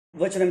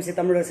Virtual MC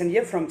Thamizharasan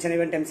here from Chennai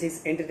event MCs,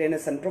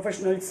 entertainers and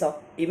professionals,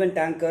 event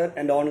anchor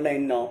and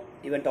online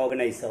event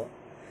organizer.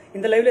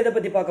 இந்த லைவ்ல எதை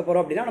பத்தி பார்க்க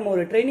போறோம் அப்படினா நம்ம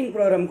ஒரு ட்ரெய்னிங்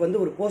ப்ரோகிராம்க்கு வந்து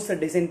ஒரு போஸ்டர்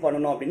டிசைன்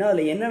பண்ணனும் அப்படினா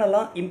அதுல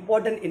என்னென்னலாம்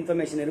இம்பார்ட்டன்ட்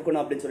இன்ஃபர்மேஷன்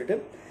இருக்கணும் அப்படினு சொல்லிட்டு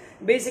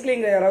பேசிக்கலி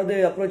இங்க யாராவது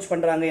அப்ரோச்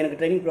பண்றாங்க எனக்கு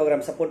ட்ரெய்னிங்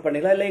ப்ரோகிராம் சப்போர்ட்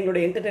பண்ணீங்களா இல்ல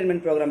எங்களுடைய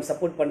என்டர்டெயின்மென்ட் ப்ரோகிராம்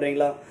சப்போர்ட்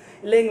பண்றீங்களா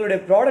இல்ல எங்களுடைய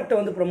ப்ராடக்ட்டை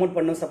வந்து ப்ரோமோட்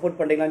பண்ணனும் சப்போர்ட்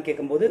பண்றீங்களான்னு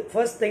கேக்கும்போது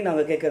ஃபர்ஸ்ட் திங்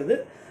நாங்க கேக்குறது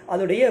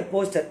அதோடைய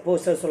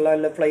போஸ்டர் சொல்லலாம்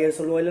இல்ல ஃளையர்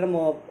சொல்லுவோம் இல்ல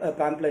நம்ம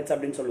பாம்ப்ளெட்ஸ்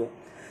அப்படினு சொல்லுவோம்.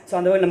 So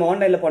அந்த நம்ம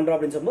ஆன்லைன்ல பண்றோம்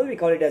அப்படினு சொல்லும்போது we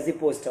call it as the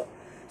poster.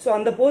 So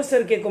அந்த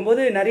போஸ்டர்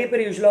கேட்கும்போது நிறைய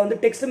பேர் யூசுவலா வந்து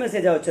டெக்ஸ்ட்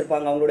மெசேஜா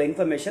வச்சிருப்பாங்க அவங்களோட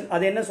இன்ஃபர்மேஷன்.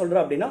 அது என்ன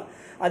சொல்றோம் அப்படினா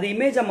அது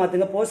இமேஜா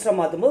மாத்துங்க போஸ்டரா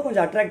மாத்தும்போது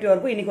கொஞ்சம் அட்ராக்டிவா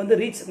இருக்கும். இன்னைக்கு வந்து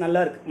ரீச்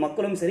நல்லா இருக்கு.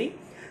 மக்களும் சரி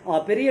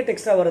பெரிய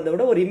டெக்ஸ்டா வரதை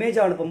விட ஒரு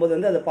இமேஜா அனுப்பும்போது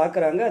வந்து அதை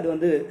பார்க்குறாங்க. அது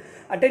வந்து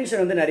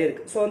அட்டென்ஷன் வந்து நிறைய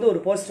இருக்கு. ஸோ வந்து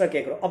ஒரு போஸ்டரா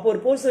கேட்குறோம். அப்போ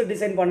ஒரு போஸ்டர்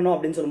டிசைன் பண்ணணும்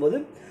அப்படின்னு சொல்லும்போது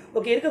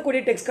ஓகே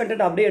இருக்கக்கூடிய டெக்ஸ்ட்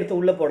கண்டென்ட் அப்படியே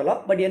எடுத்து உள்ள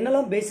போடலாம். பட்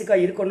என்னெல்லாம் பேசிக்கா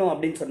இருக்கணும்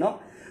அப்படின்னு சொன்னா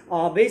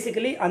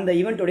பேசிக்கலி அந்த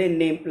ஈவெண்ட்டோடைய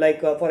நேம்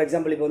லைக் ஃபார்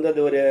எக்ஸாம்பிள் இப்போ வந்து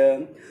அது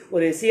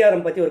ஒரு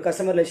சிஆர்எம் பற்றி ஒரு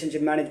கஸ்டமர்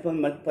ரிலேஷன்ஷிப்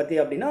மேனேஜ்மெண்ட் பற்றி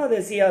அப்படின்னா அது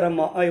CRM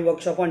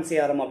work shop on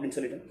CRM அப்படின்னு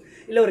சொல்லிட்டு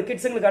இல்லை ஒரு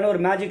கிட்ஸுங்களுக்கான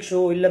ஒரு மேஜிக் ஷோ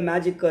இல்லை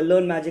மேஜிக்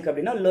லேர்ன் மேஜிக்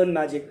அப்படின்னா லேர்ன்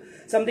மேஜிக்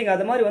சம்திங்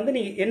அது மாதிரி வந்து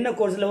நீங்கள் என்ன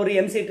கோர்ஸில் ஒரு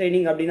எம்சி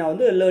ட்ரைனிங் அப்படின்னா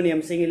வந்து லேர்ன்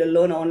எம்சி இல்லை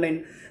லேர்ன் ஆன்லைன்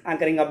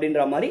ஆங்கரிங்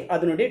அப்படின்ற மாதிரி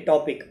அதனுடைய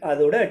டாபிக்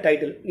அதோட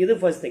டைட்டில் இது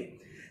ஃபர்ஸ்ட் திங்.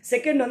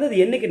 செகண்ட் வந்து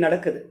அது என்னைக்கு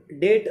நடக்குது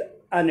டேட்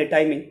அண்ட்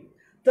டைமிங்.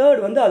 தேர்ட்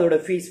வந்து அதோட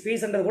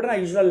ஃபீஸ்ன்றது கூட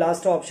நான் யூஸ்வலாக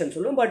லாஸ்ட் ஆப்ஷன்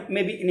சொல்லுவேன். பட்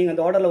மேபி நீங்கள்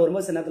அந்த ஆர்டரில்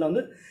வரும்போது சில நேரத்தில்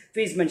வந்து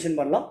ஃபீஸ் மென்ஷன்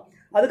பண்ணலாம்.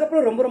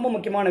 அதுக்கப்புறம் ரொம்ப ரொம்ப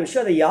முக்கியமான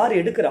விஷயம் அதை யார்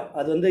எடுக்கிறா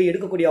அது வந்து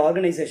எடுக்கக்கூடிய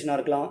ஆர்கனைசேஷனாக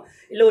இருக்கலாம்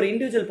இல்லை ஒரு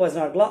இண்டிவிஜுவல்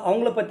பர்சனாக இருக்கலாம்.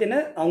 அவங்கள பற்றின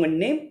அவங்க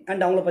நேம்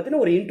அண்ட் அவங்கள பற்றின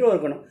ஒரு இன்ட்ரோ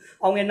இருக்கணும்.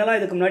 அவங்க என்னெல்லாம்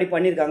இதுக்கு முன்னாடி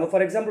பண்ணியிருக்காங்க.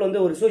 ஃபார் எக்ஸாம்பிள் வந்து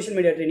ஒரு சோஷியல்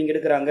மீடியா ட்ரைனிங்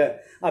எடுக்கிறாங்க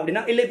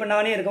அப்படின்னா இல்லை இப்போ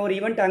நானே இருக்கேன் ஒரு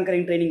ஈவெண்ட்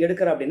ஆங்கரிங் ட்ரைனிங்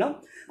எடுக்கிறேன் அப்படின்னா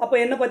அப்போ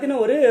என்ன பற்றின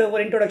ஒரு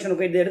இன்ட்ரோடக்ஷன்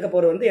இது எடுக்க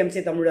போகிற வந்து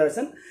எம்சி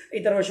தமிழரசன்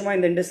இத்தனை வருஷமாக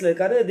இந்த இண்டஸ்ட்ரியில்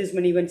இருக்காரு. This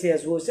many events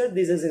has hosted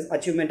this is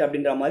achievement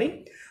அப்படின்ற மாதிரி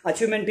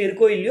அச்சீவ்மெண்ட்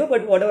இருக்கோ இல்லையோ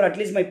but what ever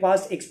at least my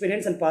past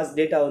experience and past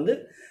data வந்து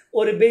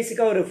ஒரு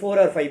பேசிக்காக ஒரு 4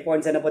 or 5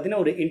 பாயிண்ட்ஸ் என்ன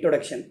பார்த்தீங்கன்னா ஒரு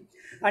இன்ட்ரோடக்ஷன்.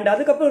 அண்ட்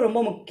அதுக்கப்புறம் ரொம்ப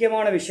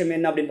முக்கியமான விஷயம்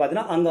என்ன அப்படின்னு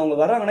பார்த்தீங்கன்னா அங்கே அவங்க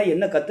வராங்கன்னா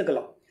என்ன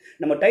கற்றுக்கலாம்.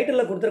 நம்ம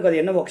டைட்டிலில் கொடுத்துருக்காது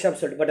என்ன ஒர்க் ஷாப்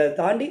சொல்லிட்டு பட் அதை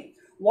தாண்டி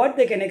வாட்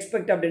தே கேன்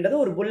எக்ஸ்பெக்ட் அப்படின்றது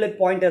ஒரு புல்லட்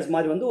பாயிண்டர்ஸ்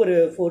மாதிரி வந்து ஒரு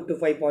 4 to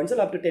 5 points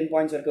up to 10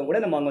 points வரைக்கும் கூட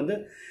நம்ம அங்கே வந்து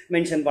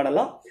மென்ஷன்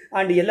பண்ணலாம்.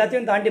 அண்ட்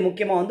எல்லாத்தையும் தாண்டி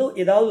முக்கியமாக வந்து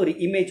ஏதாவது ஒரு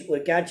இமேஜ்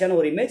ஒரு கேட்சான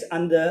ஒரு இமேஜ்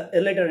அந்த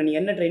ரிலேட்டட்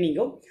நீங்கள் என்ன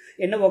ட்ரைனிங்கோ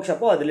என்ன ஒர்க்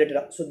ஷாப்போ அது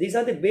ரிலேட்டடாக. So these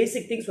are the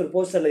basic things ஒரு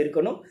போஸ்டரில்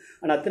இருக்கணும்.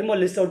 நான் திரும்ப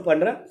லிஸ்ட் அவுட்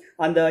பண்ணுறேன்.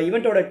 அந்த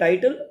ஈவெண்ட்டோட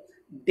title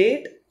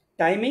date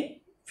timing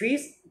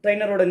fees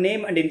ட்ரைனரோட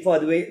name and info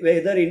அது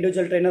வெதர்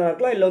இண்டிவிஜுவல் ட்ரைனராக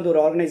இருக்கலாம் இல்லை வந்து ஒரு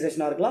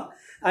ஆர்கனைசேஷனாக இருக்கலாம்.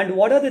 And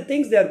what are the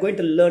things they are going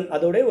to learn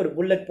அதோட ஒரு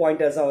புல்லட்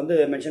பாயிண்டர்ஸாக வந்து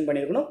மென்ஷன்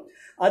பண்ணியிருக்கணும்.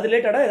 அது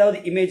ரிலேட்டடாக ஏதாவது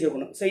இமேஜ்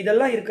இருக்கணும். ஸோ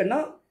இதெல்லாம் இருக்குன்னா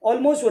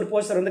ஆல்மோஸ்ட் ஒரு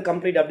போஸ்டர் வந்து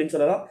கம்ப்ளீட் அப்படின்னு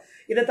சொல்லலாம்.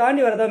 இதை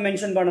தாண்டி வர ஏதாவது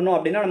மென்ஷன் பண்ணணும்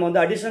அப்படின்னா நம்ம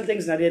வந்து அடிஷனல்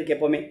திங்ஸ் நிறைய இருக்குது.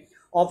 எப்போவுமே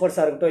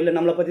ஆஃபர்ஸாக இருக்கட்டும் இல்லை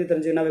நம்மளை பற்றி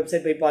தெரிஞ்சுக்கணும்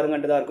வெப்சைட் போய்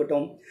பாருங்கன்றதாக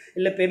இருக்கட்டும்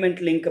இல்லை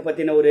பேமெண்ட் லிங்க்கை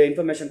பற்றின ஒரு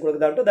இன்ஃபர்மேஷன்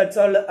கொடுக்குறதா இருக்கட்டும்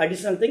that's all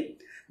additional thing.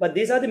 But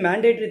these are the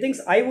mandatory things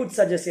I would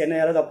suggest என்ன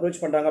யாராவது அப்ரோச்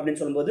பண்ணுறாங்க அப்படின்னு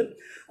சொல்லும்போது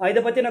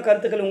இதை பற்றின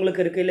கருத்துக்கள்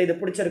உங்களுக்கு இருக்குது இல்லை இது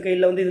பிடிச்சிருக்கு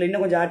இல்லை வந்து இதில்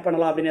இன்னும் கொஞ்சம் ஆட்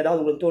பண்ணலாம் அப்படின்னு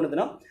ஏதாவது உங்களுக்கு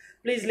தோணுதுன்னா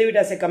please leave it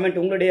as a comment.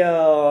 உங்களுடைய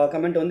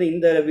கமெண்ட் வந்து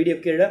இந்த வீடியோ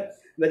கீழே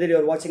வெதர்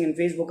யூஆர் வாட்சிங் இன்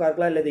ஃபேஸ்புக்காக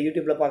இருக்கலாம் இல்லை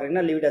யூடியூப்பில்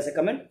பார்க்குறீங்கன்னா leave it as a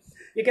comment.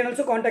 You can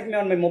also contact me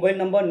on my mobile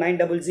number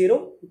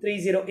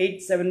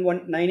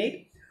 9003087198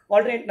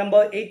 alternate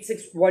number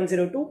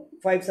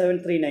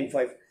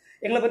 8610257395.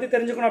 எங்களை பற்றி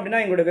தெரிஞ்சுக்கணும்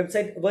அப்படின்னா எங்களோட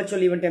வெப்சைட்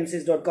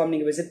virtualeventemcees.com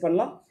நீங்கள் விசிட்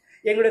பண்ணலாம்.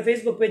 எங்களோட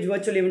Facebook page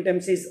Virtual Event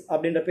MCs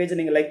அப்படின்ற பேஜை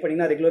நீங்கள் லைக்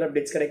பண்ணிங்கன்னா ரெகுலர்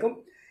அப்டேட்ஸ் கிடைக்கும்.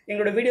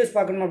 எங்களோட வீடியோஸ்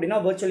பார்க்கணும் அப்படின்னா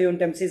Virtual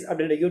Event MCs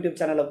அப்படின்ற யூடியூப்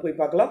சேனலில் போய்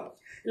பார்க்கலாம்.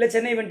 இல்லை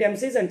Chennai Event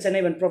MCs and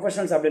Chennai Event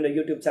Professionals அப்படின்ற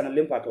யூடியூப்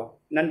சேனல்லையும் பார்க்கலாம்.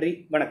 நன்றி,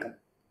 வணக்கம்.